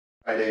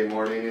Friday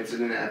morning. It's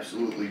an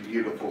absolutely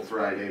beautiful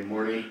Friday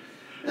morning.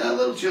 A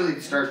little chilly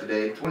to start the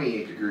day,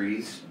 28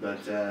 degrees, but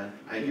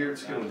I hear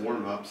it's going to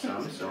warm up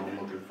some, so I'm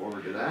looking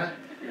forward to that.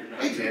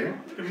 Hey,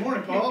 Tanner. Good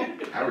morning, Paul.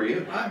 How are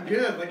you? I'm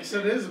good. Like you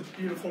said, it is a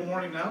beautiful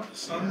morning now. The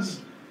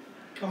sun's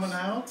coming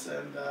out,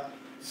 and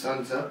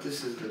sun's up.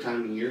 This is the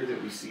time of year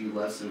that we see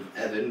less of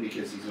Evan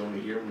because he's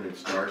only here when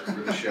it's dark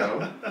for the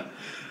show.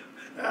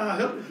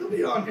 He'll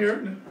be on here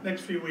in the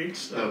next few weeks.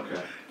 So.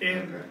 Okay.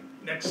 And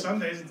next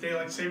Sunday is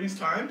daylight savings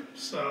time,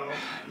 so.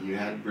 You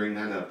had to bring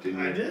that up, didn't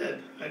you?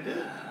 I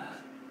did.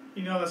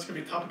 You know that's going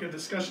to be a topic of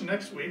discussion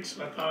next week,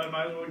 so I thought I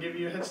might as well give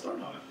you a head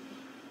start on it.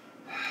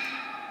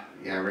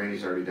 Yeah,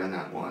 Randy's already done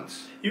that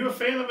once. You a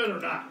fan of it or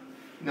not?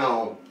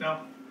 No.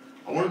 No?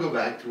 I want to go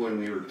back to when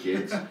we were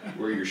kids,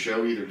 where your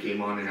show either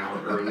came on an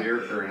hour earlier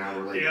or an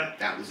hour later. Yeah.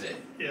 That was it.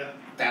 Yeah.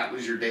 That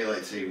was your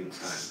daylight savings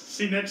time.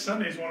 See, next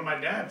Sunday is one of my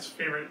dad's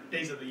favorite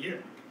days of the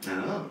year.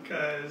 Oh.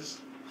 Because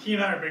he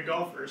and I are big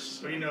golfers,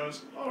 so he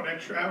knows, an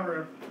extra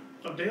hour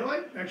of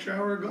daylight, extra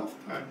hour of golf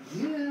time.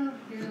 Yeah,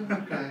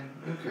 okay.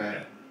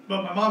 Yeah.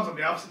 But my mom's on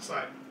the opposite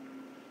side.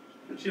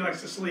 She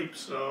likes to sleep,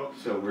 so.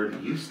 So where do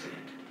you stand?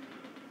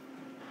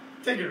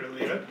 Take it or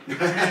leave it. I mean,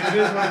 it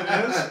is what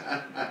it is.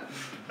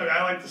 I mean,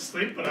 I like to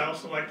sleep, but I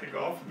also like to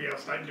golf and be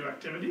outside and do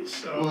activities.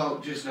 So. Well,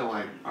 just know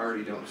I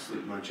already don't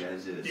sleep much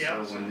as is.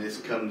 Yeah. So when this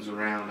comes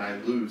around, I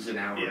lose an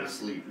hour of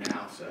sleep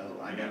now. So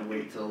I gotta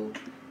wait till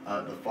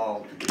the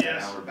fall to get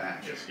that hour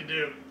back. Yes, you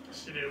do.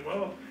 Yes, you do.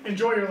 Well,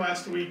 enjoy your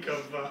last week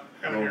of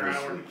having your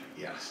hour.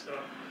 Yes. So,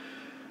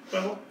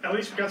 well, at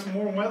least we got some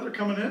warm weather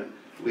coming in.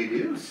 We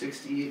do.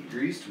 68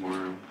 degrees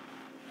tomorrow.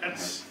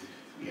 That's.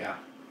 Yeah.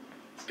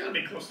 It's got to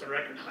be close to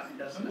record high,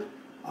 doesn't it?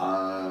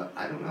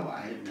 I don't know. I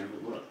have never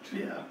looked.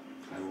 Yeah.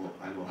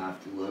 I will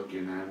have to look,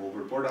 and I will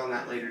report on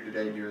that later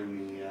today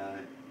during the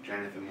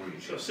Giant FM morning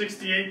show. So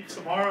 68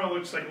 tomorrow.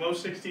 Looks like low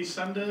 60s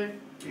Sunday.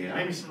 Yeah.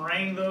 Maybe some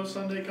rain though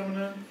Sunday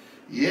coming in.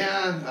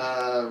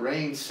 Yeah.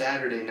 Rain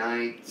Saturday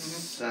night,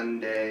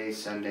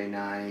 Sunday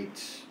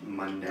night,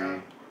 Monday.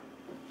 Wow.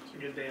 It's a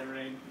good day of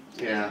rain.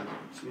 Yeah,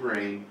 some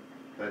rain,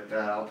 but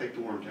I'll take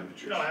the warm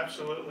temperatures. No,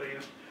 absolutely.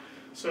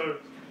 So.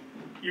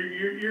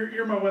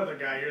 You're my weather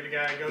guy. You're the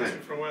guy I go to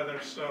for weather.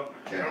 So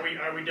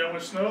are we done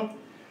with snow?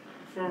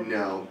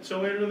 No. Till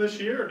later this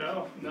year?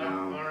 No.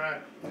 No. All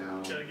right.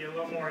 No. Gotta get a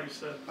little more. You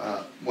said.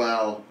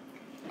 Well,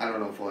 I don't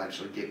know if we'll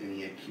actually get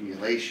any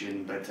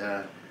accumulation,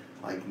 but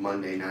like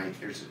Monday night,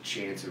 there's a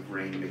chance of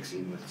rain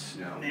mixing with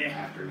snow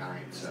after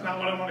 9. So. That's not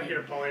what I want to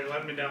hear, Paul. You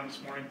let me down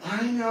this morning.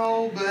 I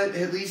know, but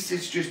at least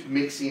it's just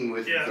mixing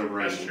with the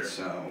rain. That's true.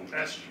 So.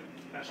 That's true.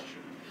 That's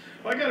true.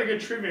 Well, I got a good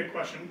trivia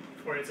question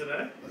for you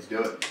today. Let's do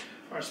it.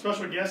 Our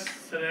special guest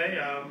today,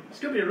 it's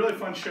going to be a really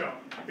fun show.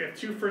 We have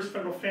 2 First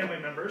Federal family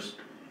members,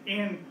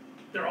 and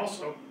they're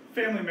also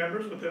family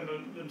members within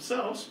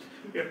themselves.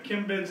 We have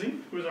Kim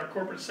Benzing, who is our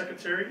corporate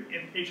secretary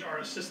and HR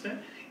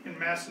assistant, and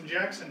Madison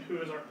Jackson,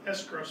 who is our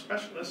escrow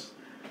specialist.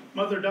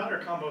 Mother-daughter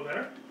combo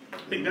there. I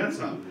think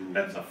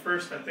that's a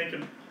first, I think,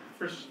 in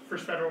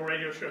First Federal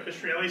radio show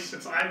history, at least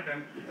since I've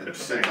been.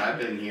 Since I've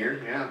been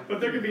here, yeah. But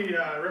they're going to be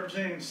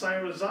representing Psi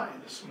Iota Xi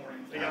this morning.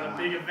 They got a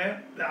big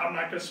event that I'm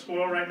not going to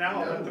spoil right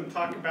now. I'll let them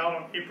talk about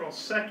on April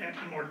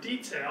 2nd in more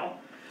detail.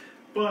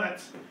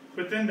 But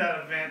within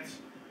that event,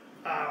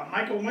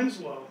 Michael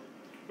Winslow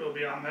will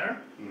be on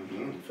there.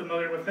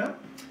 Familiar with him?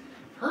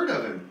 Heard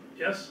of him.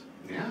 Yes?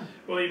 Yeah.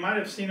 Well, you might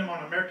have seen him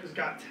on America's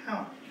Got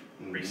Talent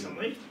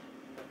recently.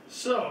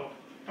 So,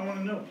 I want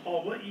to know,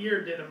 Paul, what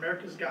year did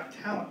America's Got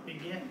Talent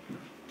begin?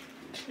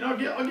 You know,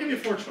 I'll give you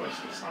 4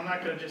 choices. I'm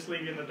not going to just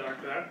leave you in the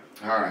dark there.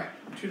 All right.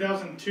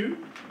 2002,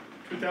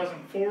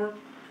 2004,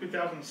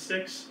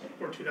 2006,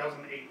 or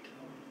 2008?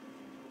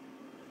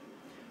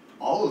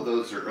 All of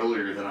those are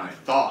earlier than I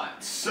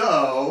thought.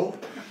 So,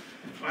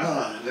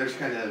 there's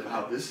kind of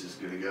how this is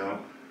going to go.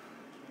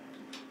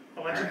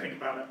 I'll let you think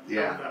about it.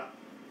 Yeah.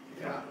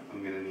 Yeah,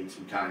 I'm going to need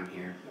some time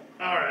here.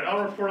 All right,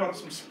 I'll report on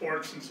some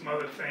sports and some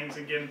other things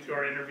and get into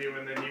our interview,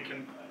 and then you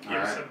can give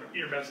us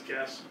your best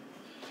guess.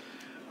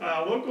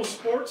 Local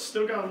sports,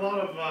 still got a lot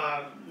of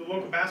the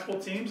local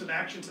basketball teams in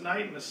action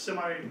tonight in the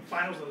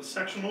semifinals of the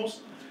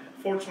sectionals.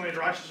 Fortunately, the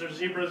Rochester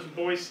Zebras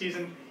boys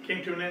season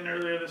came to an end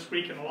earlier this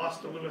week and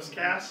lost to Lewis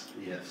Cass.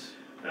 Yes.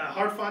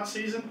 Hard-fought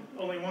season,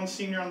 only 1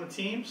 senior on the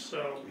team,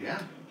 so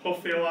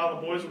hopefully a lot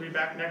of the boys will be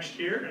back next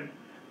year, and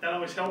that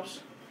always helps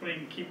when you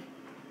can keep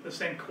the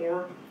same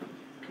core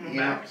coming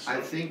back. So.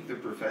 I think the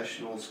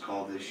professionals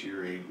call this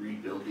year a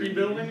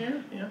rebuilding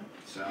year. Yeah.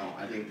 So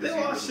I think they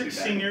lost 6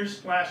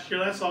 seniors last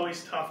year. That's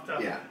always tough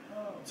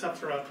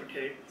to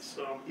replicate.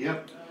 So.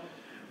 Yep.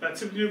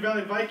 Tippecanoe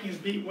Valley Vikings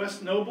beat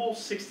West Noble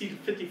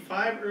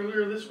 60-55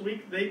 earlier this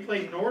week. They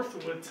play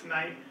Northwood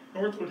tonight.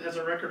 Northwood has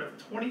a record of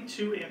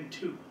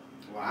 22-2.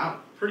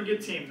 Wow. Pretty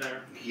good team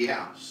there.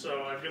 Yeah.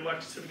 So good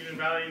luck to Tippecanoe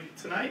Valley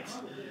tonight.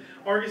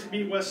 Argus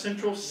beat West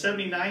Central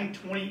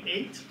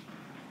 79-28.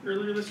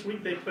 Earlier this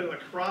week, they play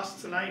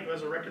Lacrosse tonight, who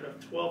has a record of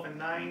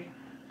 12-9.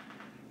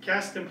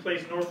 Caston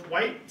plays North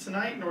White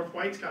tonight. North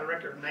White's got a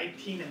record of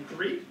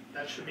 19-3.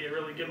 That should be a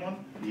really good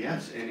one.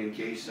 Yes, and in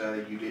case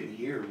you didn't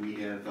hear, we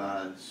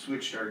have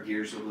switched our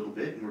gears a little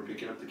bit, and we're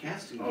picking up the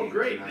Caston game. Oh,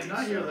 great! Tonight, Did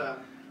not hear that.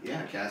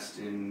 Yeah,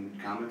 Caston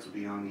comments will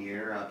be on the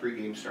air.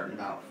 Pregame starting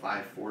about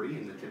 5:40,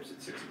 and the tip's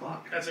at 6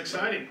 o'clock. That's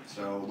exciting.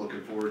 So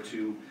looking forward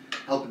to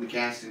helping the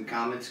Caston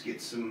comments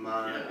get some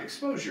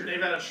exposure.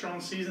 They've had a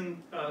strong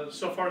season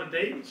so far to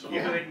date, so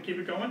hopefully they can keep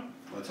it going.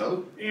 Let's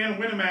hope.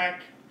 And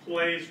Winnemac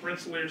plays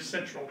Rensselaer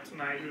Central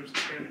tonight, who's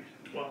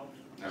 10-12.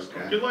 Okay.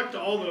 So good luck to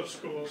all those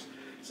schools.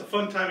 It's a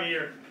fun time of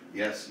year.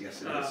 Yes, it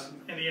is.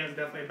 Indiana's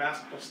definitely a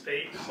basketball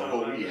state,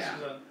 so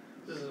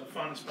this is a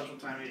fun, special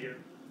time of year.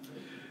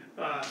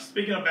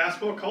 Speaking of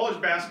basketball,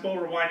 college basketball,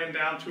 we're winding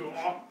down to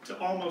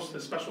almost a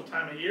special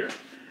time of year.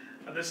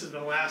 This is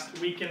the last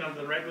weekend of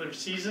the regular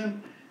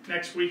season.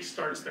 Next week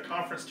starts the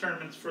conference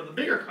tournaments for the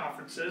bigger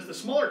conferences. The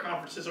smaller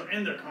conferences are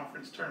in their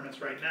conference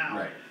tournaments right now.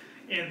 Right.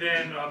 And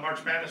then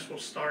March Madness will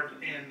start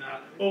in,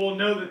 we'll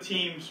know the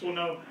teams, we'll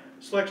know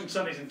Selection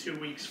Sunday's in 2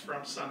 weeks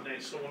from Sunday,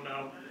 so we'll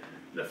know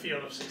the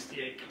field of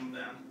 68 come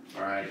then.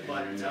 All right,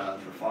 and the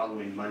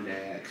following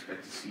Monday, I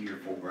expect to see your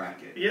full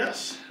bracket.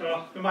 Yes,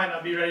 well, we might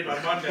not be ready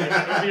by Monday,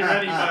 but we'll be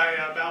ready by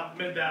about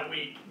mid that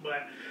week.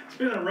 But it's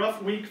been a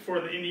rough week for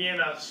the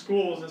Indiana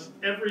schools, as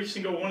every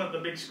single one of the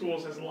big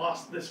schools has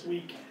lost this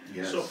week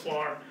so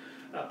far.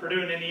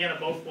 Purdue and Indiana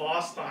both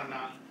lost on,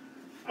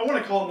 I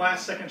want to call them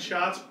last-second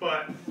shots,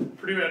 but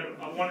Purdue had a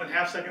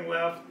 1.5 second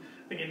left.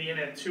 I think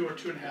Indiana had 2 or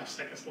 2.5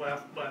 seconds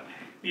left, but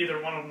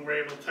neither one of them were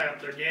able to tie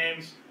up their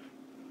games.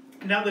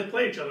 Now they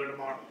play each other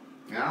tomorrow.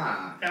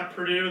 At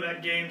Purdue,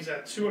 that game's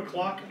at 2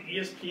 o'clock on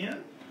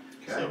ESPN.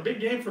 Okay. So big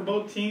game for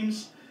both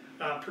teams.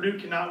 Purdue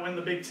cannot win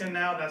the Big Ten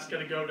now. That's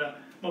going to go to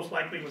most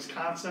likely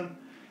Wisconsin.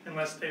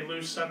 Unless they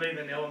lose Sunday,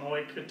 then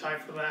Illinois could tie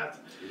for that.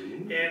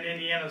 And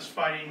Indiana's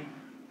fighting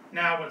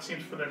now what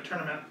seems for their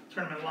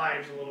tournament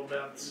lives a little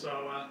bit.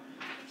 So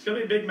it's going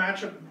to be a big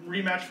matchup,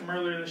 rematch from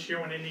earlier this year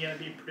when Indiana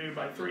beat Purdue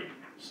by 3.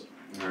 So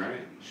all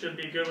right. Should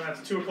be a good one.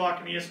 That's 2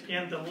 o'clock on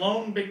ESPN. The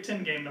lone Big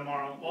Ten game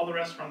tomorrow. All the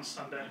rest are on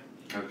Sunday.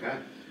 Okay.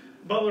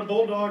 Butler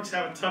Bulldogs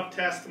have a tough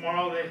task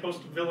tomorrow. They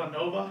host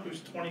Villanova,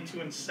 who's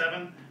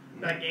 22-7.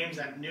 That game's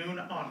at noon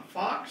on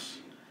Fox.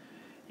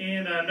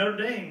 And Notre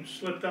Dame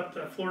slipped up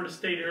to Florida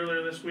State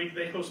earlier this week.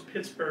 They host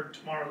Pittsburgh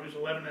tomorrow, who's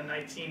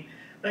 11-19.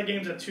 That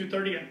game's at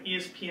 2:30 on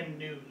ESPN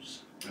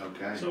News.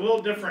 Okay. So a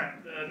little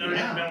different. Notre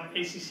Dame's been on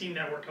ACC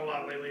Network a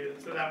lot lately,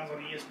 so that one's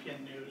on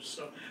ESPN News.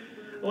 So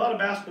a lot of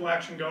basketball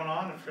action going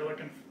on. If you're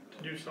looking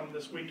to do something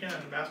this weekend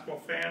and a basketball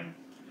fan,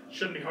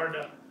 shouldn't be hard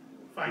to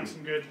find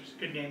some good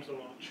games to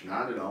watch.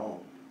 Not at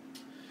all.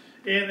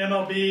 And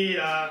MLB,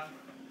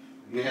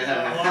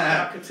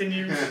 lockout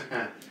continues.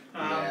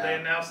 They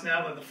announced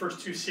now that the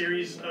first 2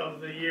 series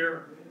of the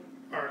year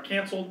are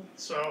canceled,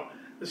 so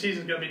the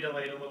season's going to be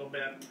delayed a little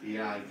bit.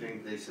 Yeah, I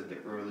think they said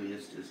the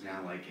earliest is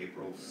now like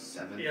April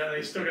 7th. Yeah,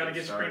 they still got to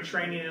get spring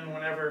training in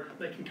whenever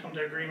they can come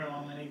to agreement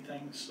on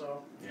anything.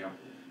 So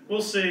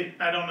we'll see.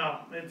 I don't know.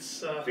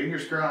 It's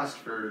fingers crossed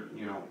for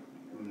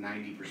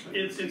 90%.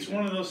 It's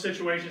one of those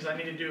situations I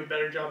need to do a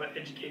better job at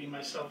educating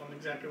myself on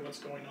exactly what's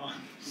going on.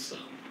 So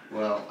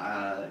well,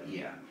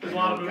 there's a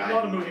lot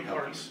of moving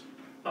parts.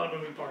 A lot of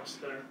moving parts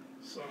there.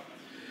 So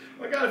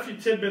I got a few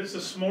tidbits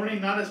this morning.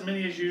 Not as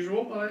many as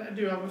usual, but I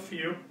do have a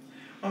few.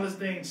 On this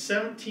day in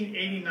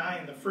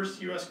 1789, the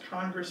first U.S.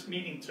 Congress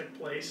meeting took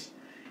place.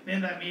 And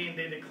in that meeting,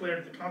 they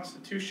declared the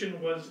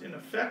Constitution was in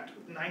effect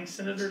with 9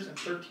 senators and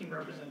 13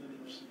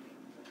 representatives.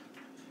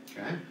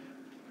 Okay.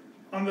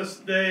 On this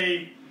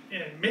day,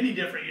 in many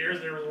different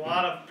years, there was a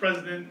lot of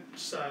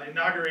presidents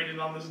inaugurated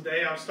on this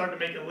day. I was starting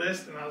to make a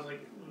list, and I was like,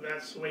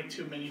 that's way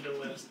too many to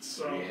list.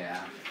 So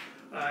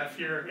if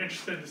you're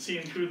interested in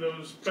seeing who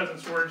those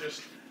presidents were,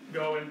 just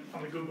go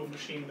on the Google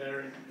machine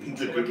there. And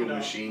the Google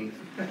machine.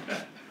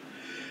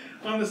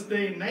 On this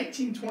day, in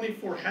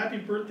 1924, Happy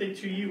Birthday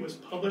to You was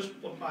published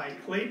by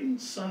Clayton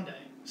Sonny.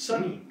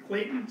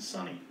 Clayton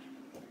Sonny.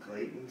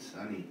 Clayton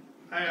Sonny.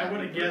 I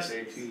would have guessed.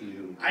 Happy Birthday to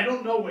You. I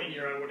don't know what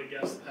year I would have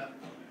guessed that.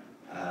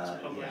 I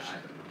don't know.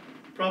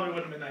 Probably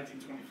would have been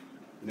 1924.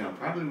 No,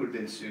 probably would have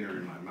been sooner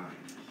in my mind.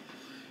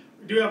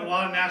 We do have a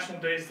lot of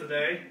national days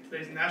today.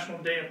 Today's National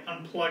Day of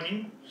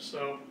Unplugging,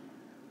 so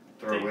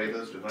throw away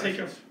those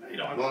devices.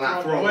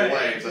 Not throw away,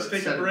 but just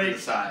take a break.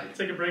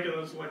 Take a break of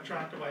those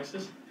electronic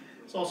devices.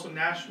 It's also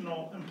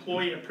National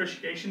Employee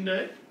Appreciation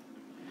Day.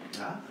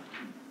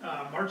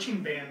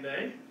 Marching Band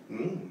Day.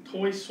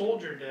 Toy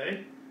Soldier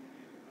Day.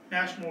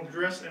 National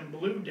Dress in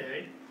Blue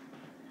Day.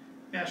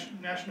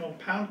 National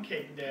Pound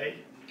Cake Day.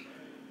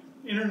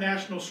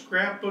 International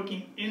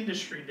Scrapbooking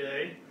Industry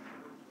Day.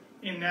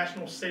 And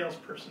National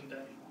Salesperson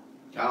Day.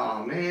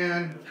 Oh,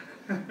 man.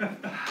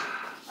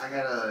 I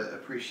gotta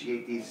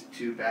appreciate these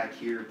 2 back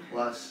here,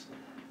 plus,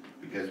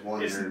 because one,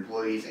 they're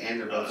employees and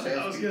they're both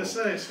salespeople. I was gonna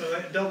say, so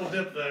that double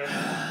dip there.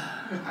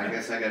 I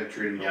guess I gotta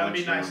treat them to lunch.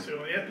 You gotta be nice to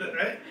them. Yeah,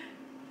 right?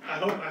 I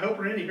hope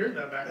Randy heard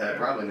that back there.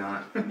 Probably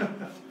not.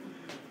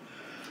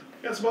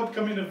 Got some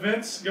upcoming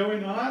events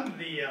going on.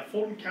 The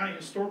Fulton County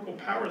Historical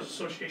Powers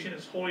Association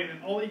is holding an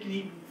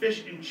all-you-can-eat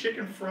fish and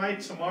chicken fry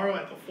tomorrow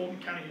at the Fulton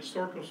County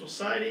Historical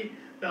Society.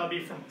 That'll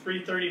be from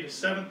 3:30 to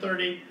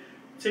 7:30.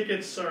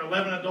 Tickets are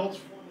 $11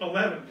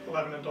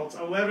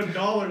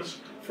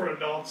 for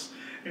adults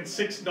and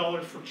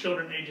 $6 for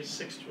children ages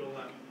 6 to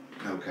 11.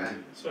 Okay.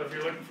 So if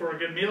you're looking for a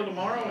good meal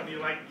tomorrow and you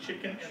like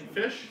chicken and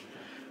fish,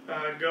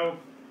 go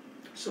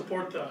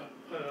support the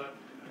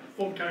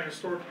Fulton County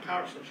Historical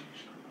Power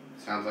Association.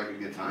 Sounds like a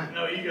good time. I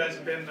know you guys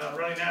have been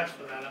running ads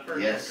for that. I've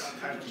heard yes. It's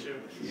got time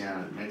too.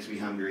 Yeah, it makes me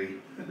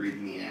hungry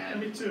reading the ad.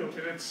 Me too.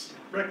 And it's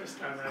breakfast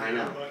time right I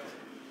know. But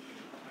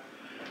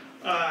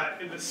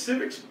the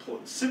civic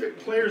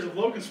players of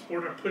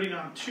Logansport are putting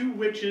on Two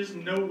Witches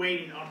No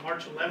Waiting on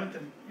March 11th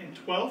and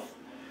 12th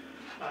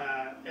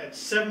at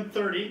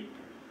 7:30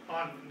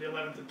 on the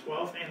 11th and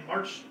 12th, and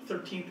March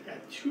 13th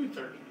at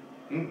 2:30.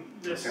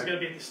 This is going to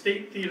be at the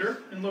State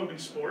Theater in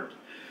Logansport.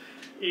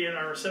 And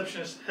our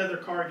receptionist, Heather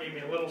Carr, gave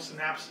me a little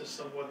synopsis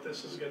of what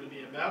this is going to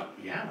be about.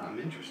 Yeah, I'm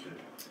interested.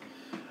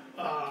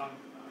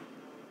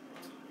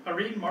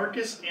 Irene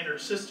Marcus and her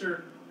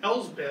sister,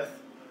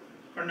 Elsbeth,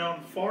 are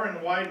known far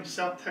and wide in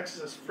South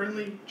Texas as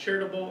friendly,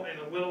 charitable, and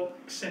a little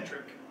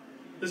eccentric.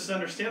 This is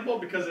understandable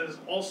because it is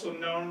also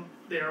known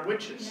they are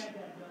witches.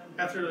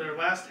 After their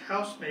last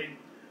housemaid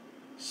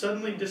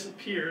suddenly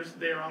disappears,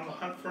 they are on the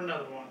hunt for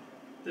another one.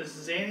 This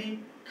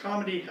zany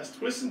comedy has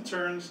twists and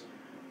turns,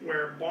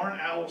 where barn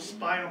owls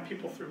spy on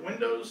people through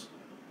windows,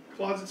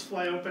 closets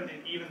fly open,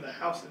 and even the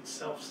house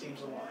itself seems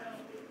alive.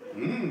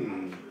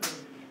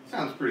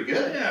 Sounds pretty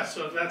good. Yeah,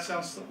 so if that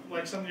sounds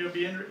like something you'll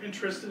be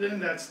interested in,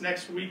 that's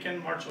next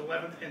weekend, March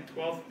 11th and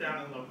 12th,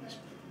 down in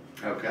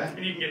Logansport. Okay.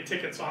 And you can get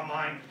tickets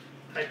online.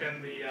 Type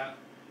in the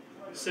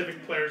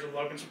Civic Players of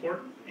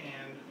Logansport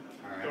and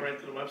go right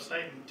to the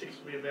website, and tickets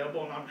will be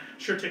available. And I'm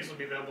sure tickets will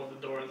be available at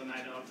the door the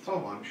night of.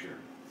 Oh, I'm sure.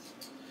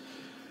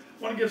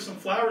 I want to give some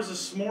flowers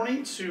this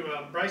morning to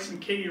Bryce and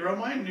Katie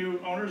Romine,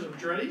 new owners of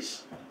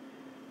Dreddy's.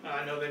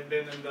 I know they've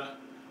been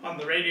on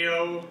the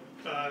radio.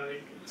 I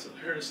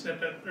heard a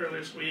snippet earlier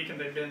this week, and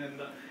they've been in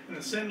the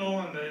Sentinel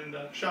and in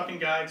the shopping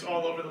guides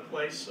all over the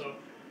place. So,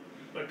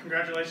 but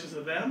congratulations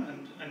to them,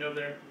 and I know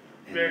they're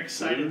very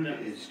excited.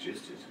 Food is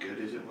just as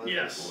good as it was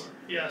before.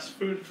 Yes,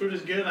 food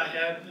is good. I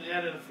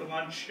had it for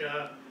lunch.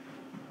 I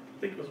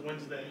think it was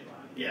Wednesday.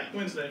 Yeah,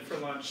 Wednesday for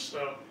lunch.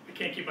 So I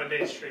can't keep my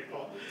days straight,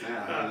 Paul.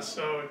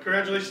 So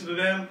congratulations to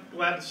them.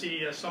 Glad to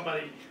see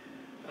somebody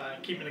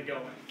keeping it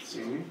going.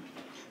 So.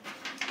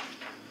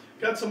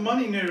 Got some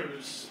money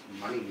news.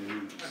 Money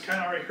news. I kind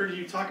of already heard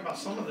you talk about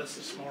some of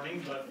this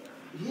morning, but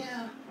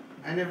yeah,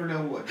 I never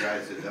know what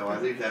drives it though. I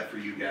leave that for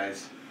you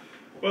guys.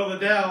 Well, the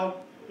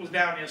Dow was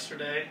down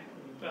yesterday,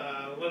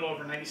 a little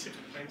over 96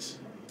 points.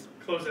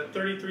 Closed at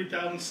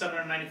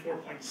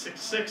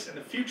 33,794.66, and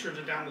the futures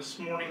are down this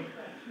morning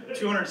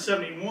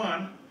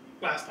 271,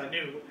 last I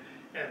knew,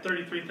 at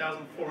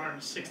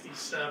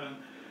 33,467.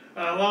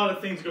 A lot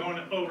of things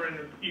going over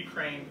in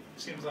Ukraine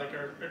seems like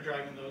are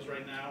driving those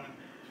right now. And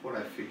that's what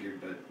I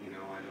figured, but you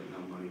know, I don't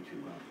know money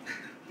too well.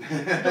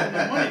 Don't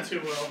know money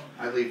too well.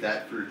 I leave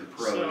that for the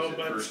pros at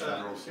First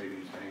Federal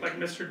Savings Bank. Like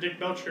Mr. Dick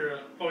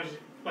Belcher always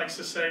likes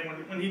to say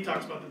when he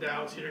talks about the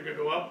Dow, it's either going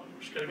to go up or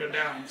it's going to go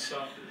down.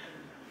 So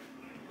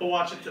we'll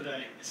watch it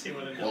today, see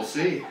what it does. We'll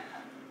see.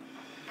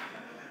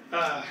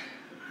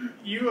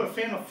 You a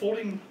fan of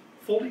folding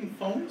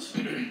phones,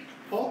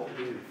 Paul?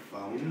 Folding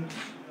phones?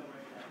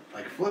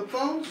 Like flip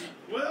phones?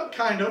 Well,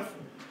 kind of,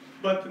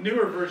 but the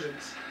newer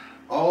versions.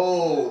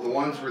 Oh, the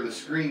ones where the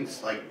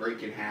screen's like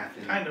break in half.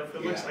 Kind of.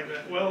 It looks like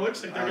that. Well, it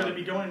looks like they're going to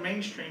be going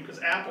mainstream because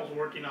Apple's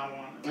working on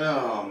one.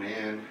 Oh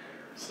man.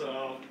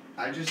 So.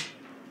 I'm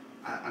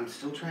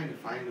still trying to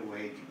find a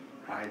way to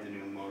buy the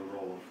new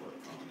Motorola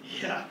flip phone.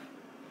 Yeah.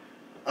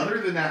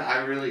 Other than that, I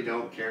really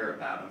don't care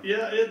about them.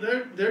 Yeah,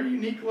 they're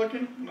unique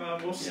looking.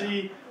 We'll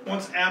see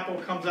once Apple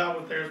comes out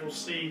with theirs. We'll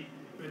see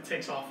if it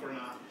takes off or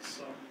not.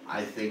 So.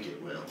 I think it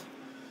will.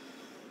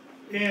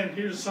 And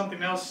here's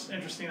something else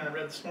interesting I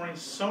read this morning.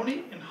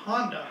 Sony and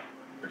Honda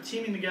are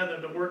teaming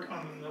together to work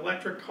on an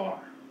electric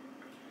car.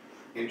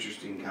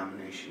 Interesting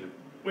combination.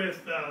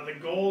 With the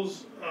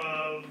goals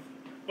of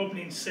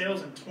opening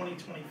sales in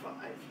 2025.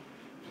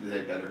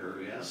 They better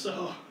hurry up.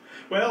 So,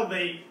 well,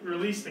 they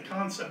released the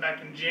concept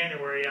back in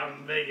January out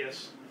in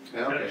Vegas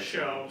at a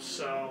show.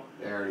 So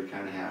they already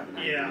kind of have an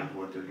idea of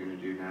what they're going to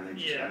do now. They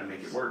just got to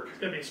make it work. It's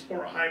going to be a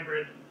sport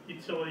hybrid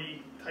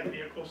utility type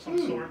vehicle of some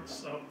sort.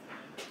 So.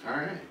 All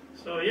right.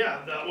 So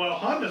yeah,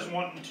 Honda's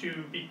wanting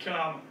to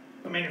become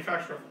a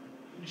manufacturer of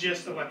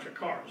just electric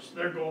cars.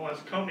 Their goal as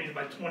a company is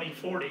by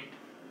 2040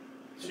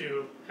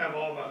 to have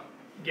all the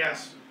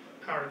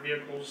gas-powered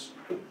vehicles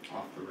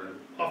off the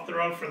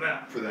road for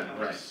them. For them,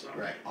 right? So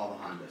right. All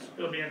the Hondas.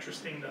 It'll be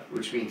interesting to.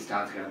 Which means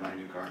Todd's got to buy a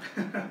new car.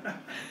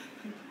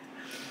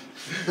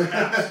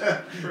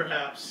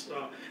 Perhaps.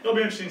 So it'll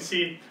be interesting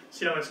to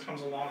see how this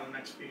comes along in the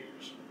next few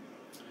years.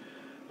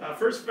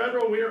 First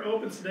Federal, we are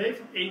open today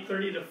from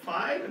 8:30 to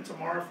 5, and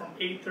tomorrow from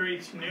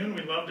 8:30 to noon.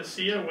 We'd love to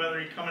see you, whether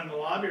you come in the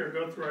lobby or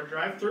go through our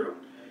drive-thru.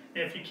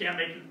 And if you can't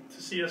make it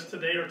to see us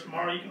today or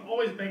tomorrow, you can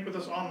always bank with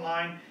us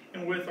online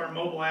and with our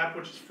mobile app,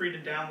 which is free to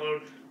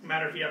download, no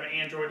matter if you have an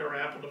Android or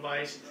Apple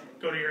device.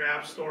 Go to your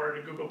App Store or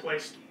the Google Play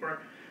Store,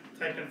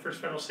 type in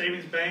First Federal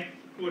Savings Bank,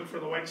 look for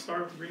the white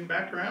star with the green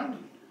background,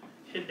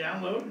 hit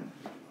download,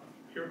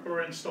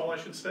 or install, I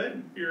should say,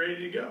 you're ready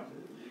to go.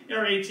 And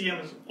our ATM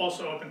is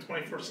also open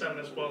 24/7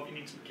 as well if you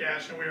need some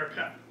cash, and we are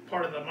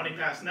part of the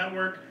MoneyPass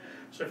network.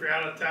 So if you're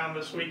out of town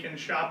this weekend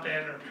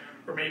shopping,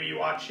 or maybe you're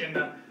watching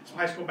some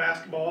high school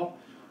basketball,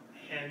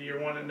 and you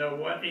want to know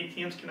what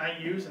ATMs can I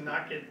use and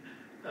not get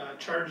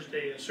charged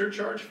a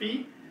surcharge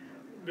fee,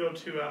 go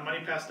to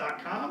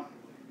moneypass.com,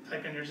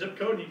 type in your zip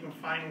code, and you can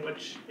find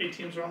which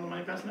ATMs are on the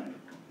MoneyPass network.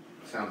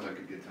 Sounds like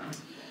a good time.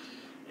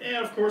 And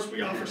of course,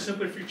 we offer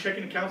Simply Free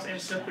checking accounts and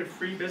Simply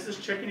Free business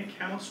checking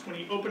accounts. When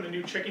you open a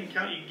new checking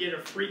account, you get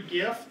a free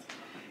gift.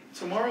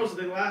 Tomorrow's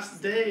the last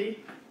day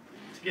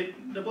to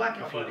get the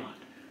Blackout Buddy.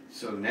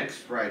 So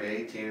next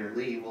Friday, Tanner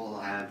Lee will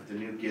have the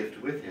new gift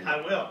with him.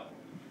 I will.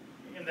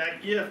 And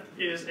that gift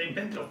is a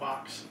bento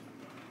box.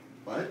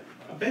 What?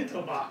 A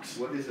bento box.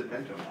 What is a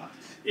bento box?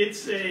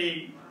 It's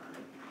a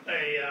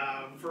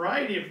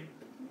variety of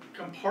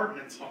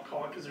compartments, I'll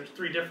call it, because there's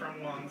 3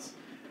 different ones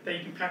that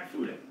you can pack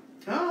food in.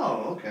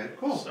 Oh, okay,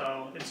 cool.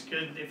 So it's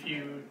good if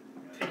you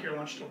take your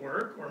lunch to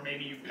work, or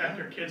maybe you pack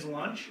your kids'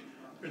 lunch.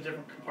 There's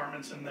different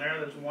compartments in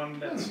there. There's one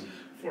that's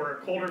for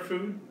colder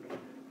food,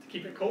 to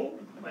keep it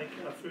cold, like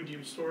food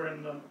you store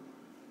in the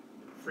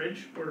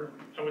fridge, or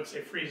I would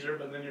say freezer,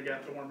 but then you're going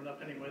to have to warm it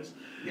up anyways.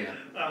 Yeah.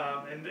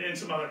 And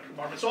some other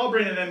compartments. So I'll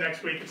bring it in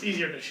next week. It's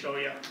easier to show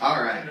you.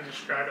 All right. And to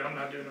describe it. I'm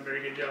not doing a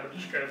very good job of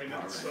describing it.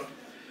 Right. So.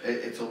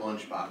 It's a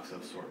lunch box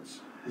of sorts.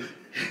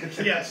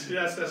 Yes,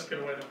 that's a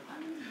good way to.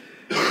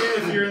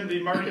 If you're in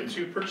the market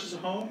to purchase a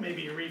home,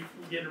 maybe you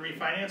get a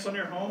refinance on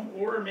your home,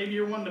 or maybe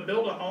you're wanting to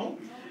build a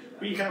home,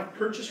 we have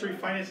purchase,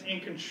 refinance,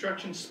 and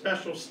construction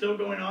specials still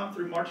going on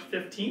through March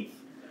 15th.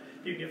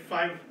 You can get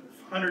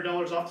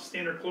 $500 off the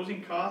standard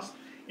closing cost,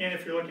 and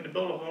if you're looking to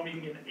build a home, you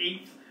can get an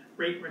 8th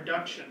rate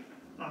reduction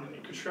on the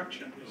new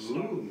construction.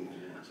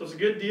 So it's a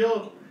good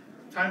deal.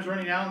 Time's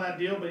running out on that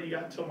deal, but you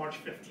got until March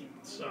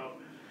 15th. So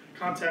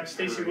contact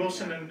Stacy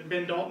Wilson and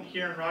Ben Dalton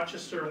here in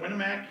Rochester,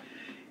 Winnemac.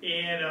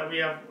 And we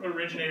have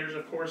originators,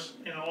 of course,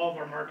 in all of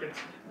our markets: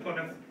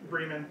 Plymouth,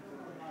 Bremen,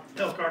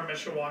 Elkhart,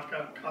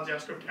 Mishawaka,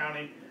 Kosciuszko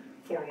County,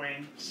 Fort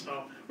Wayne.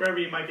 So wherever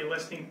you might be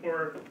listening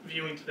or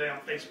viewing today on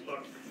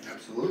Facebook,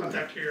 absolutely,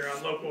 contact your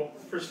local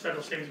First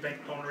Federal Savings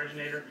Bank loan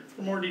originator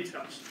for more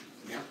details.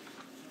 Yeah.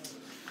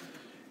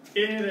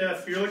 And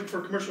if you're looking for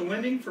commercial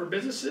lending for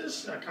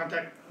businesses,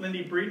 contact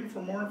Lindy Breeden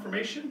for more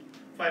information.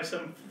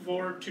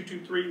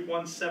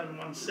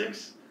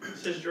 574-223-1716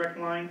 is his direct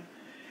line.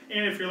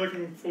 And if you're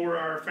looking for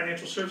our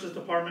financial services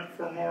department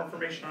for more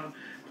information on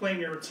planning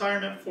your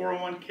retirement,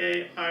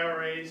 401k,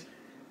 IRAs,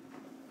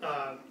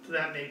 to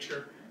that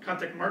nature,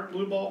 contact Mark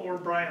Blueball or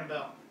Brian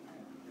Bell.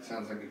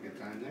 Sounds like a good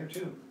time there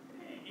too.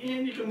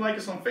 And you can like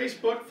us on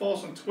Facebook, follow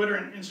us on Twitter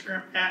and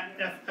Instagram at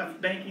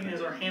FFBanking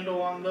is our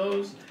handle on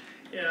those,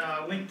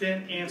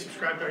 LinkedIn, and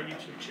subscribe to our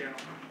YouTube channel.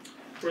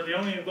 We're the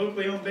only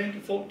locally owned bank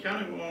in Fulton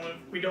County.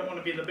 We don't want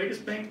to be the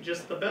biggest bank,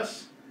 just the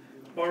best.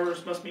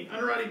 Borrowers must meet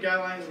underwriting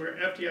guidelines. We're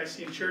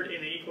FDIC insured and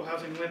an equal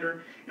housing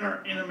lender, and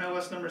our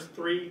NMLS number is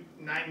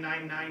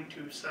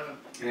 399927.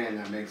 And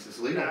that makes us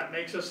legal. That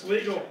makes us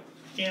legal.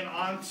 And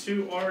on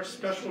to our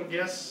special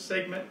guest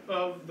segment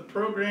of the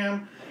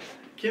program.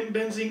 Kim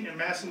Benzing and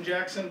Madison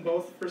Jackson,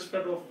 both First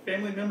Federal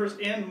family members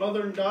and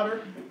mother and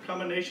daughter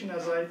combination,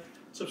 as I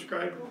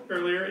subscribed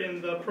earlier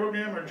in the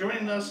program, are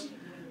joining us.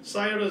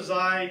 Psi Iota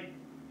Xi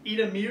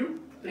Eta Mu.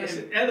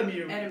 Eta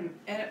Mu.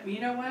 You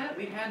know what?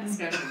 We've had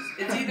discussions.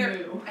 It's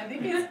either, I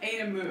think it's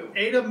Eta Mu.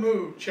 Eta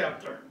Mu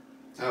chapter.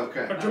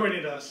 Okay. Are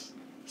joining us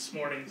this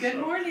morning. Good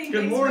morning.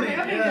 Good morning.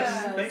 Thanks for having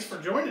Yes. us. Thanks for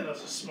joining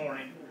us this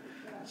morning.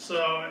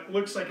 So it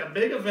looks like a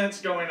big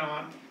event's going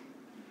on.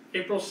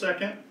 April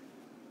 2nd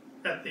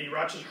at the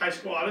Rochester High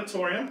School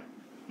Auditorium.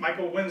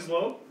 Michael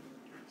Winslow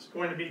is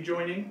going to be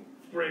joining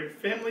for a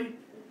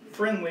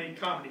family-friendly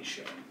comedy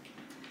show.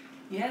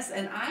 Yes,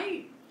 and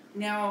I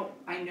know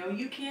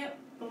you can't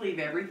believe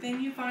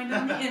everything you find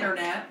on the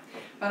internet,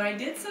 but I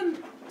did some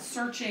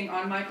searching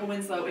on Michael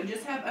Winslow and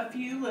just have a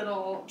few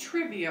little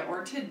trivia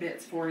or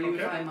tidbits for you,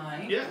 if I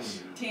might.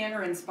 Yes.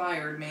 Tanner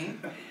inspired me.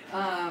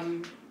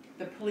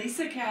 The Police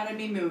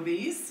Academy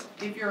movies,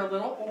 if you're a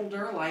little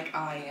older like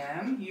I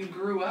am, you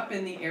grew up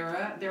in the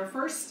era. Their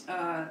first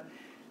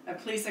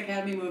Police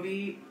Academy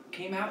movie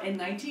came out in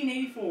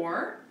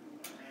 1984.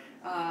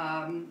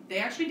 They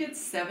actually did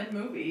 7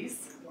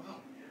 movies.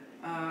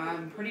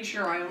 I'm pretty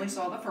sure I only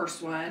saw the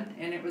first one,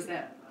 and it was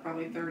that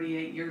probably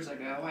 38 years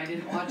ago. I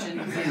didn't watch any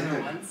of the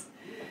other ones.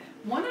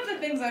 One of the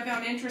things I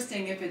found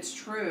interesting, if it's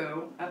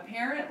true,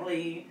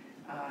 apparently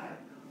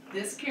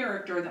this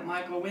character that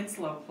Michael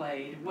Winslow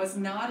played was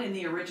not in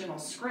the original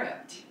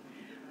script,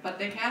 but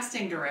the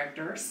casting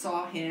director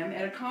saw him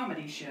at a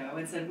comedy show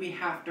and said, we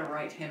have to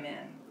write him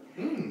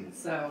in.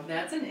 So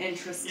that's an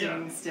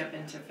interesting step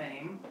into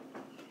fame.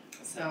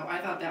 So I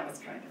thought that was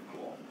kind of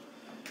cool.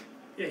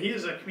 Yeah, he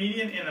is a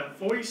comedian and a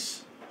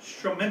voice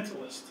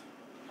instrumentalist.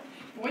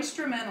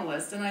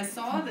 Voice-strumentalist, and I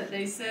saw that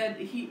they said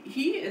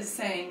he is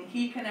saying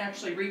he can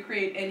actually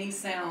recreate any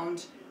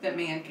sound that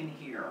man can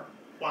hear.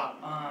 Wow.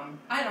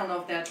 I don't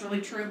know if that's really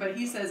true, but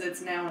he says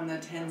it's now in the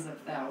tens of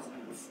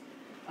thousands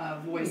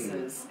of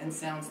voices and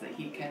sounds that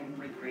he can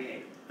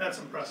recreate. That's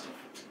impressive.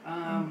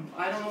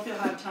 I don't know if he'll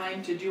have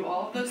time to do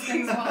all of those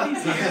things while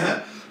he's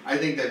here. I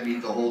think that'd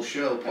beat the whole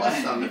show,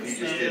 plus some if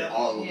you just did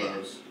all of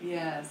those.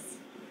 Yes.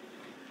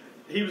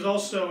 He was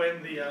also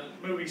in the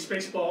movie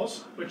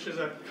Spaceballs, which is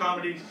a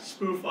comedy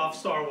spoof off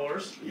Star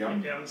Wars. Yep.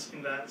 If you haven't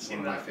seen that, One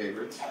of my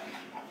favorites.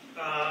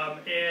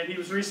 And he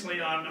was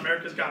recently on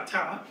America's Got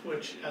Talent,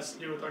 which has to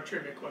do with our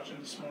trivia question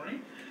this morning.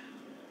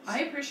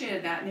 I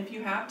appreciated that, and if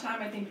you have time,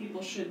 I think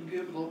people should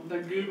Google the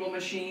Google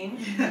machine.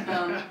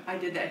 I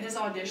did that. His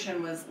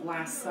audition was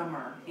last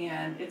summer,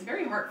 and it's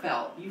very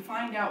heartfelt. You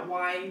find out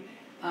why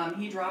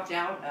he dropped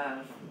out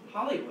of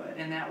Hollywood,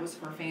 and that was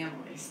for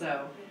family.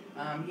 So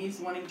he's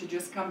wanting to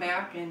just come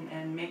back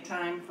and make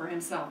time for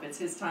himself. It's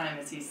his time,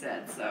 as he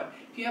said. So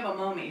if you have a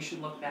moment, you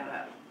should look that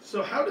up.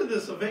 So how did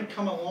this event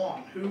come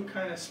along? Who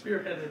kind of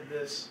spearheaded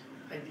this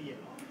idea?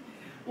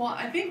 Well,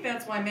 I think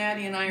that's why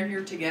Maddie and I are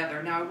here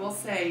together. Now, I will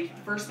say,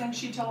 first thing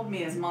she told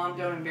me is, Mom,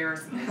 don't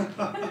embarrass me.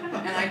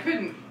 And I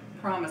couldn't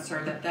promise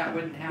her that that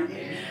wouldn't happen.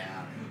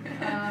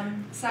 Yeah.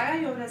 Psi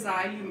Iota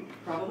Xi, you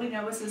probably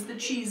know us as the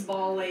cheese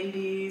ball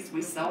ladies.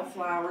 We sell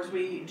flowers.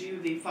 We do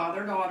the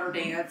father-daughter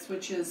dance,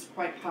 which is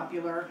quite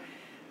popular.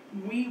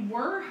 We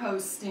were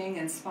hosting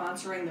and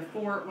sponsoring the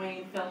Fort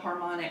Wayne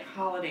Philharmonic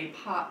Holiday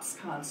Pops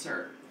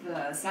concert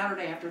the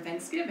Saturday after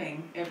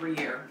Thanksgiving every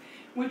year,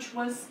 which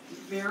was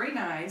very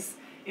nice.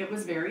 It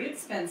was very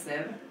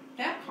expensive.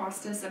 That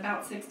cost us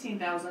about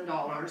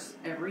 $16,000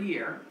 every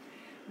year.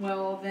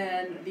 Well,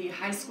 then the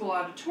high school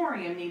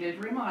auditorium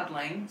needed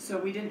remodeling, so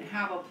we didn't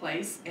have a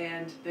place,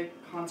 and the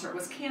concert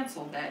was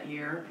canceled that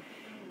year.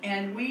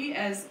 And we,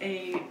 as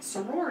a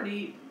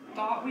sorority,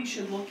 thought we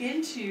should look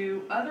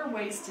into other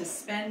ways to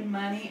spend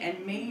money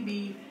and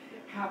maybe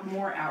have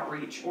more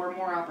outreach or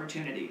more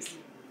opportunities.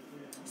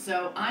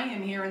 So I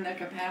am here in the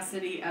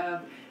capacity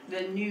of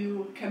the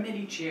new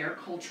committee chair,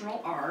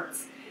 Cultural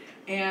Arts,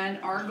 and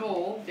our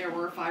goal, there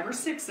were 5 or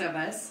 6 of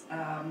us,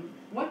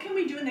 what can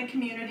we do in the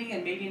community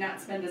and maybe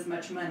not spend as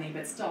much money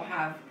but still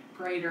have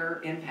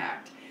greater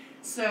impact?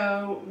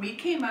 So we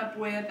came up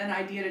with an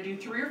idea to do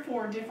 3 or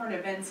 4 different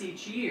events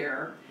each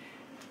year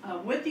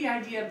with the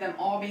idea of them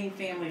all being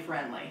family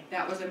friendly.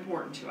 That was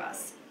important to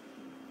us.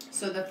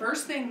 So the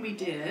first thing we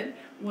did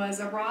was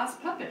a Roz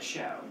puppet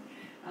show.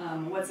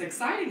 What's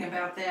exciting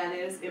about that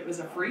is it was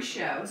a free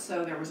show,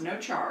 so there was no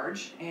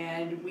charge,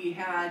 and we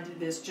had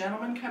this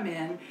gentleman come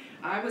in.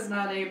 I was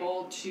not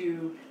able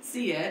to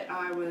see it,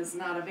 I was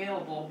not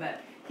available, but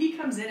he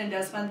comes in and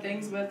does fun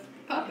things with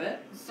puppet.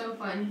 So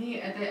fun.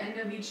 He, at the end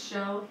of each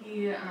show,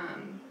 he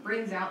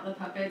brings out the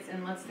puppets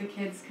and lets the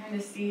kids kind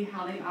of see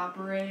how they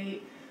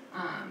operate,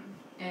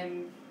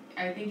 and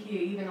I think he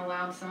even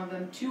allowed some of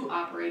them to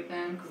operate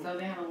them, so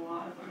they had a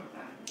lot of fun with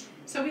that.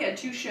 So we had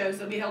 2 shows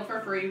that we held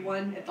for free,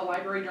 one at the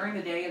library during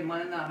the day and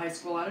one in the high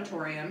school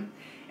auditorium.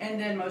 And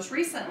then most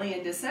recently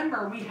in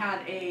December, we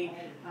had a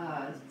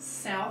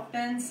South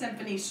Bend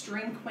Symphony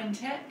String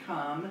Quintet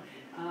come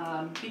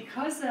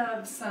because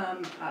of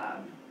some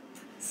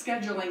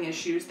scheduling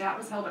issues. That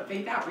was held at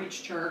Faith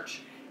Outreach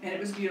Church, and it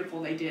was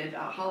beautiful. They did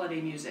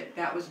holiday music.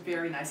 That was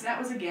very nice. That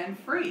was, again,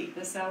 free.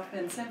 The South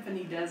Bend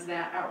Symphony does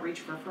that outreach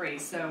for free.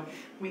 So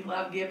we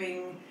love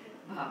giving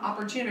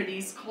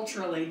opportunities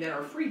culturally that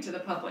are free to the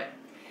public.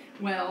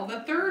 Well,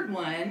 the third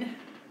one,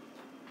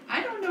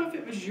 I don't know if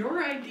it was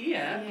your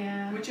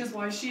idea, which is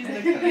why she's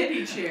the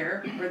committee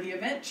chair or the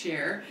event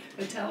chair,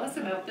 but tell us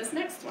about this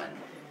next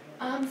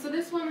one. So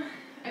this one,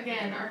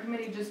 again, our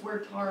committee just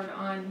worked hard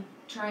on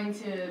trying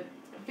to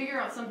figure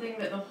out something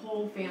that the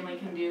whole family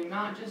can do,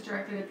 not just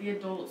directed at the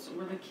adults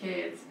or the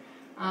kids,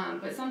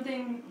 but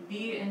something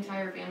the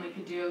entire family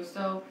could do.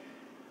 So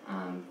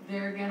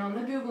there again on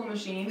the Google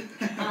machine,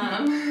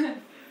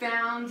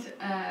 found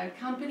a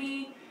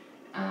company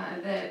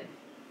that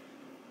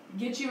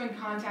gets you in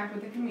contact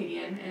with a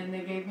comedian, and they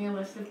gave me a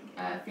list of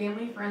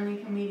family-friendly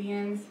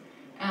comedians,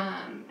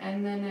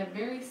 and then a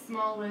very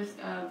small list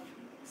of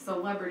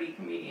celebrity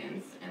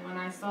comedians. And when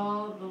I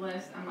saw the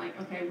list, I'm like,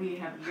 okay, we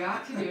have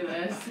got to do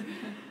this.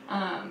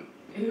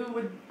 Who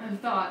would have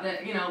thought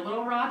that, you know,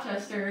 little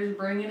Rochester is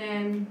bringing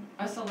in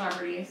a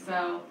celebrity?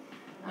 So,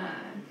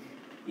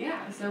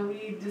 yeah, so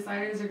we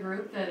decided as a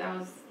group that that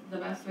was the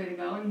best way to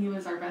go, and he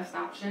was our best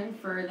option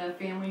for the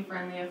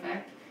family-friendly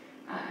effect.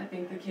 I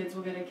think the kids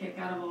will get a kick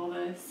out of all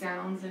the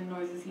sounds and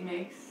noises he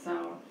makes,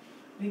 so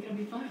I think it'll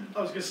be fun.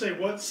 I was going to say,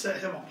 what set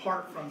him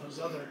apart from those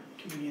other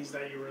comedians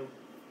that you were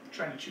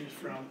trying to choose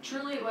from?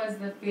 Truly, it was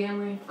the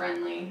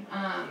family-friendly.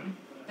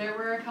 There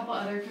were a couple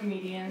other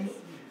comedians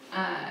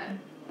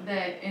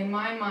that, in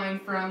my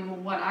mind,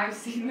 from what I've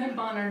seen them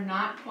on, are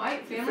not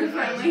quite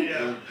family-friendly.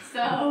 Yeah.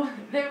 So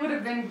they would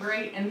have been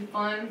great and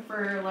fun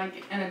for,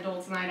 like, an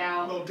adult's night A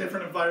out. little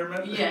different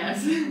environment.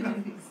 Yes.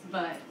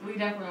 But we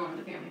definitely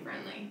wanted the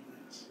family-friendly.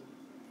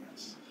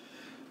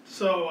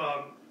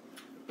 So,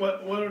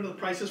 what are the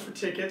prices for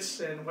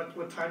tickets, and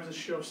what times does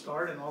the show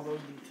start, and all those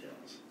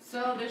details?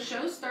 So the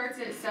show starts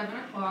at 7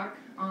 o'clock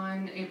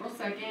on April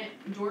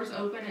 2nd. Doors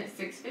open at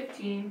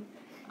 6:15.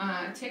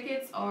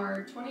 Tickets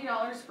are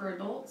 $20 for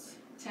adults,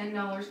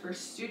 $10 for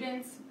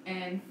students,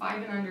 and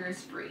 5 and under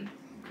is free.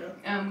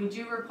 Okay. We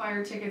do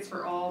require tickets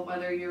for all,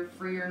 whether you're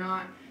free or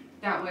not.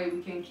 That way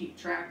we can keep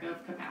track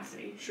of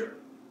capacity. Sure.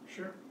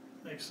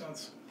 Makes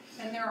sense.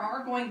 And there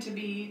are going to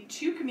be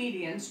 2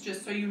 comedians,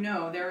 just so you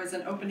know. There is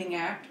an opening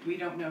act. We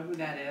don't know who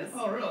that is.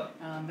 Oh, really?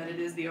 But it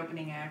is the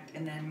opening act,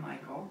 and then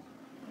Michael.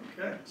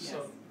 Okay,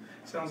 so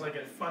sounds like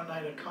a fun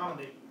night of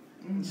comedy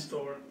in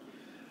store.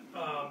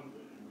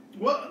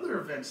 What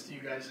other events do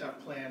you guys have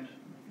planned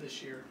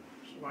this year?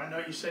 So I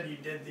know you said you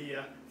did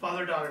the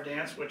father-daughter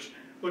dance, which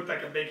looked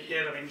like a big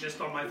hit. I mean, just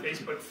on my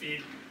Facebook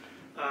feed.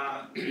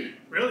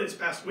 Really, this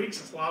past week,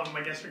 since a lot of them,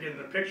 I guess, are getting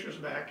their pictures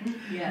back.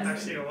 Yes.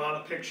 I've seen a lot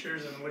of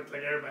pictures, and it looked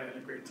like everybody had a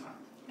great time.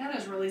 That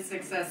is really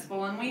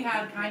successful, and we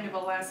had kind of a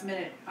last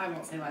minute, I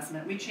won't say last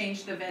minute, we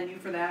changed the venue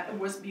for that. It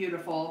was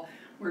beautiful.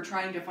 We're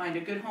trying to find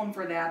a good home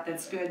for that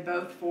that's good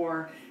both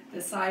for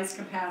the size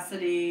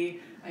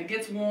capacity. It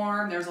gets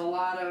warm, there's a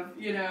lot of,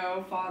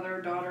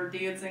 father-daughter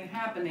dancing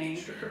happening.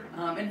 Sure.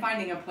 And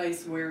finding a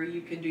place where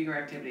you can do your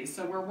activities.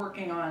 So we're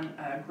working on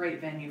a great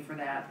venue for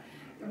that.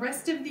 The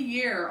rest of the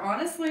year,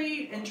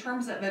 honestly, in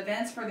terms of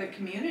events for the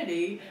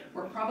community,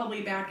 we're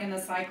probably back in the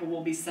cycle.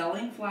 We'll be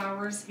selling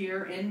flowers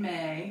here in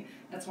May.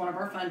 That's one of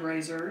our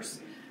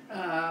fundraisers.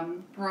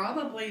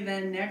 Probably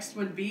then next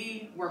would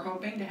be, we're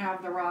hoping to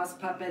have the Roz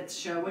Puppets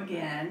show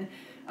again.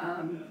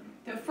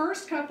 The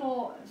first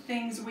couple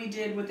things we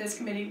did with this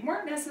committee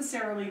weren't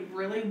necessarily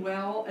really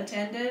well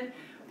attended.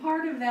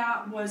 Part of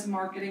that was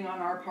marketing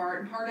on our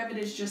part, and part of it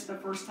is just the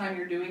first time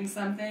you're doing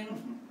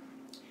something,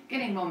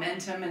 getting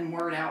momentum and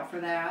word out for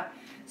that.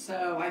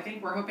 So I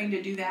think we're hoping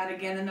to do that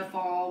again in the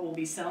fall. We'll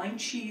be selling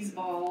cheese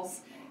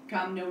balls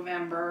come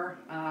November,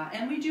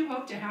 and we do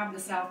hope to have the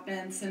South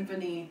Bend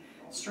Symphony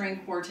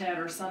String Quartet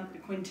or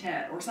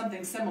quintet or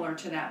something similar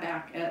to that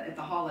back at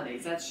the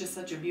holidays. That's just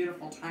such a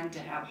beautiful time to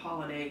have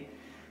holiday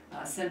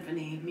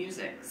symphony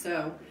music.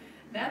 So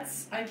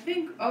that's, I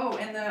think,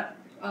 and the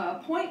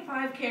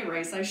 0.5K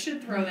race, I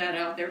should throw that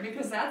out there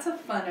because that's a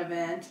fun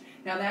event.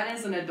 Now that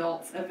is an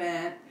adults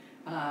event,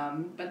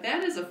 but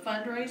that is a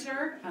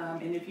fundraiser,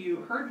 and if you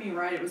heard me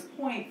right, it was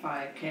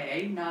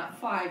 0.5K, not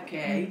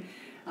 5K.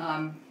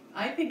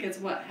 I think it's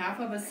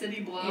half of a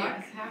city block?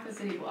 Yes, half a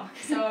city block.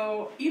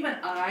 So even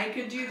I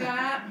could do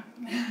that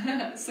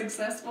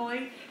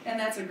successfully, and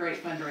that's a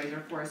great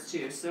fundraiser for us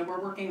too. So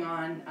we're working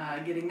on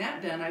getting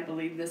that done, I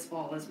believe, this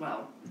fall as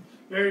well.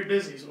 Very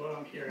busy is what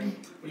I'm hearing,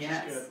 which is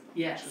good.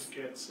 Yes. Which is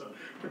good. So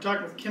we're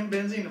talking with Kim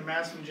Benzing and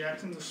Madison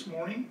Jackson this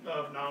morning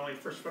of not only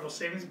First Federal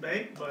Savings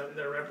Bank, but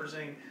they're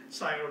representing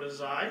Psi Iota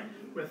Xi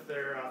with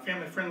their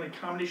family-friendly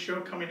comedy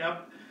show coming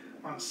up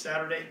on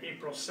Saturday,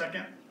 April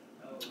 2nd.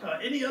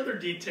 Any other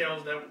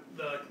details that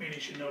the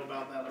community should know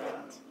about that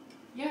event?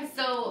 Yeah,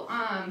 so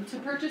to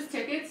purchase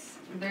tickets,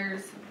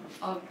 there's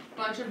a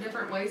bunch of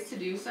different ways to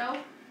do so.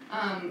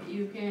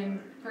 You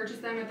can purchase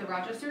them at the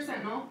Rochester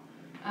Sentinel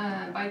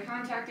by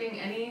contacting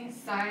any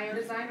Psi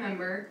Iota Xi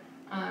member.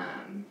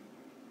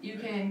 You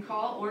can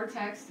call or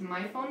text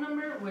my phone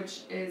number,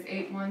 which is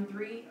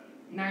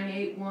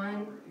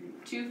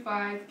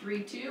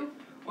 813-981-2532,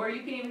 or you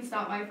can even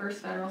stop by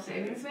First Federal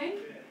Savings Bank.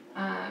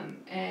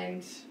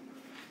 And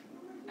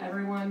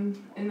everyone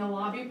in the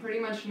lobby pretty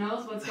much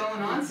knows what's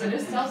going on, so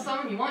just tell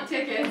someone you want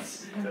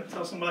tickets.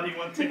 Tell somebody you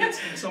want tickets,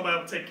 and somebody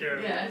will take care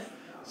of it. Yes.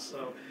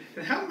 So,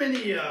 and how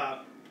many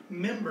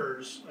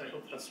members, I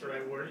hope that's the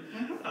right word,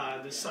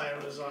 does Psi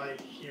Iota Xi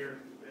here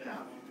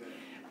have?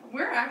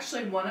 We're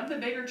actually one of the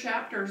bigger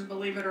chapters,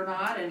 believe it or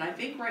not, and I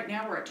think right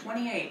now we're at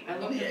 28. I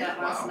looked at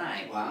that last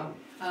night. Wow.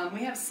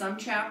 We have some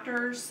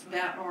chapters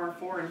that are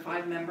 4 and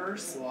 5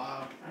 members.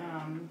 Wow.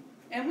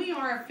 And we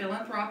are a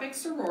philanthropic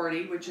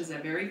sorority, which is a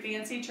very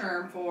fancy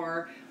term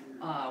for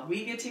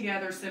we get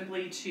together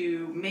simply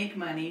to make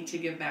money to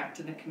give back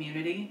to the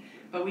community,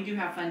 but we do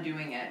have fun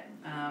doing it.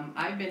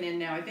 I've been in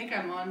now, I think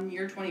I'm on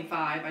year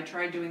 25. I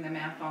tried doing the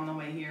math on the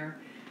way here.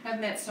 I've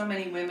met so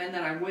many women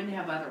that I wouldn't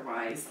have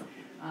otherwise.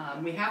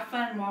 We have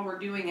fun while we're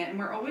doing it, and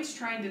we're always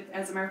trying to,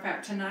 as a matter of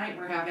fact, tonight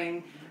we're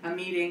having a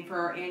meeting for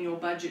our annual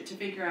budget to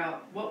figure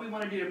out what we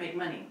want to do to make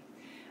money.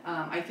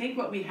 I think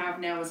what we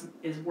have now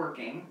is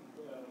working.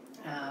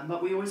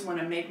 But we always want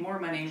to make more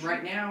money.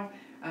 Right now,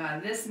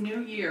 this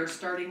new year,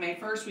 starting May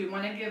 1st, we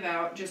want to give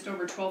out just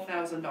over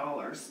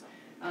 $12,000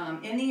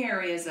 in the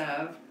areas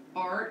of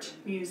art,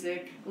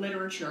 music,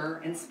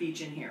 literature, and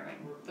speech and hearing.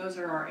 Those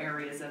are our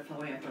areas of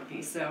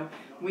philanthropy. So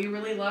we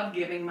really love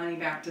giving money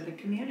back to the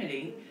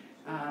community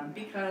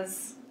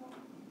because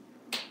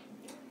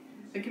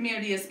the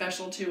community is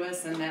special to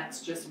us, and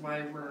that's just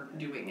why we're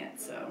doing it.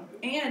 So,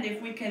 and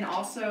if we can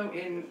also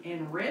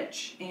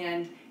enrich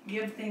and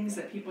give things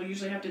that people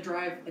usually have to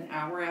drive an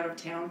hour out of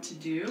town to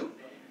do,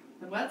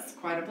 well, that's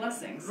quite a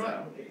blessing.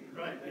 So.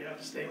 Right. We have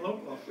to stay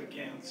local if we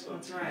can. So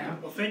that's right.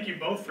 Well, thank you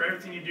both for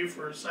everything you do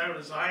for Psi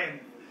Iota Xi and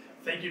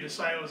thank you to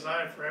Psi Iota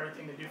Xi for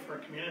everything they do for our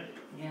community.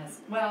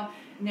 Yes. Well,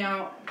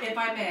 now, if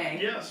I may,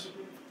 Yes.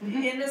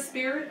 in the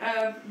spirit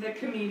of the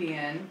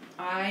comedian,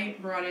 I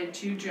brought in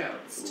 2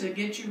 jokes to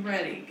get you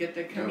ready, get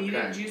the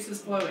comedian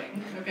juices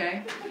flowing,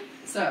 okay?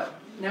 So,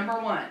 number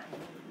 1,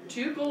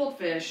 2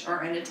 goldfish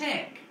are in a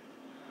tank.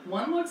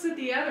 One looks at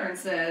the other and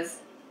says,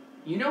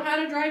 "You know how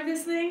to drive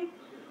this thing?"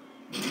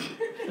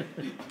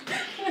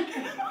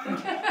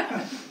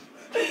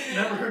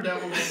 Never heard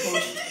that one before.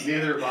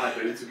 Neither have I,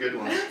 but it's a good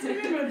one. That's a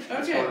good one. It's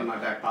Okay. one in my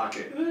back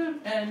pocket.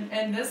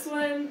 And this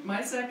one,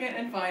 my second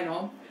and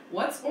final.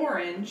 What's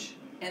orange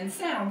and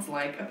sounds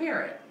like a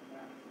parrot?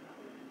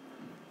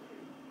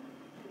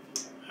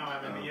 I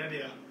don't have any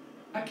idea.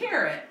 A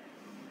carrot.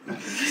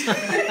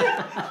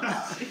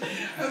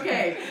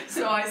 Okay,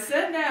 so I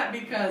said that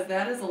because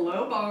that is a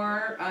low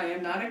bar. I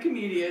am not a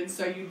comedian,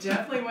 so you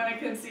definitely want to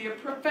come see a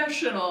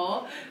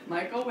professional,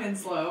 Michael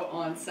Winslow,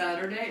 on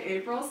Saturday,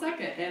 April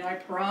 2nd. And I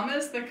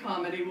promise the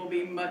comedy will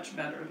be much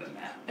better than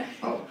that.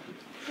 Oh.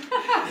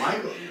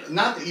 Michael,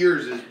 not that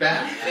yours is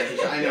bad.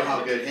 I know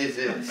how good his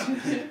is.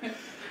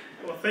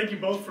 Well, thank you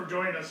both for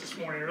joining us this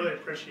morning. Really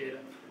appreciate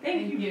it.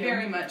 Thank you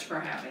very much for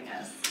having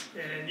us.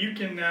 And you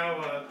can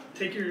now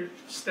take your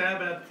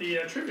stab at the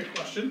trivia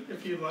question,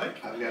 if you'd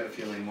like. I've got a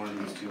feeling one of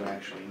these 2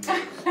 actually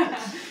knows.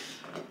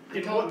 I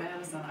told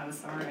Madison I was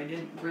sorry I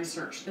didn't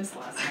research this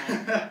last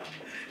night.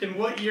 In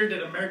what year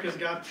did America's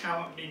Got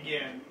Talent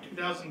begin?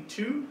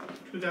 2002,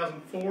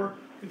 2004,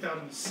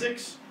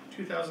 2006,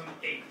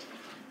 2008?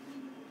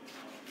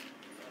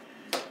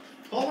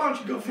 Paul, why don't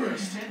you go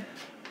first?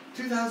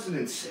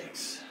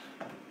 2006.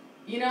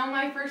 You know,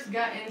 my first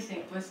gut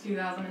instinct was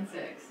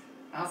 2006.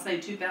 I'll say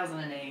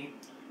 2008.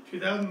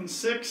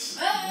 2006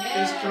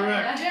 Yeah. is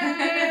correct.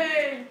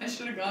 Yay! I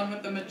should have gone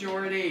with the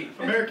majority.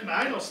 American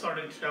Idol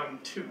started in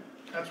 2002.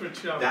 That's where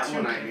 2002 That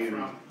one I came knew.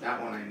 from.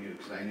 That one I knew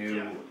because I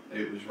knew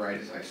it was right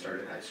as I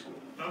started high school.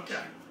 Okay.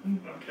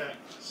 Okay.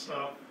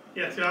 So,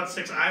 yeah,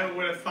 2006. I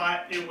would have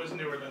thought it was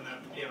newer than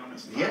that, to be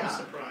honest. I Yeah. was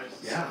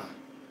surprised. Yeah.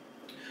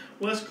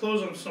 Well, let's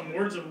close on some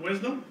words of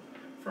wisdom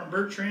from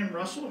Bertrand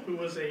Russell, who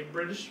was a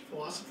British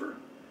philosopher.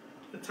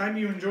 The time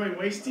you enjoy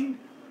wasting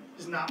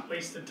is not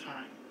wasted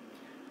time.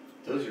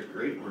 Those are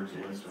great words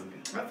of wisdom.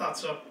 I thought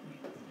so.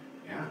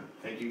 Yeah.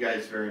 Thank you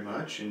guys very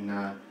much, and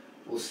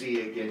we'll see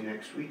you again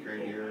next week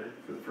right here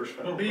for the first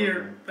federal We'll be here.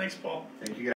 program. Thanks, Paul. Thank you guys.